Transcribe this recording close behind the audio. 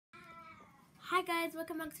Hi guys,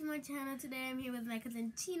 welcome back to my channel. Today I'm here with my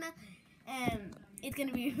cousin Tina and it's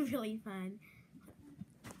gonna be really fun.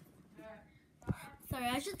 Sorry,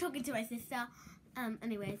 I was just talking to my sister.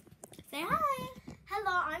 Anyways, say hi.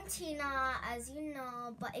 Hello, I'm Tina, as you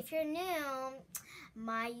know, but if you're new,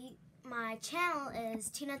 my channel is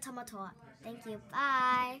Tina Tomato. Thank you.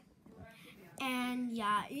 Bye. And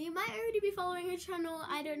yeah, you might already be following her channel.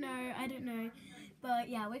 I don't know. But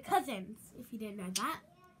yeah, we're cousins, if you didn't know that.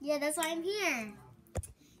 Yeah, that's why I'm here.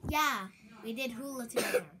 Yeah, we did hula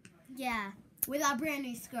together. Yeah. With our brand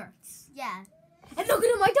new skirts. Yeah. And look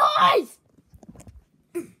at my toys!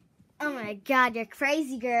 Oh my god, you're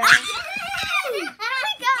crazy, girl. Oh my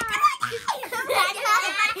god!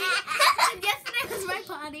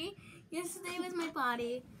 Yesterday was my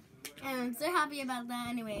party. And I'm so happy about that.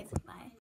 Anyways,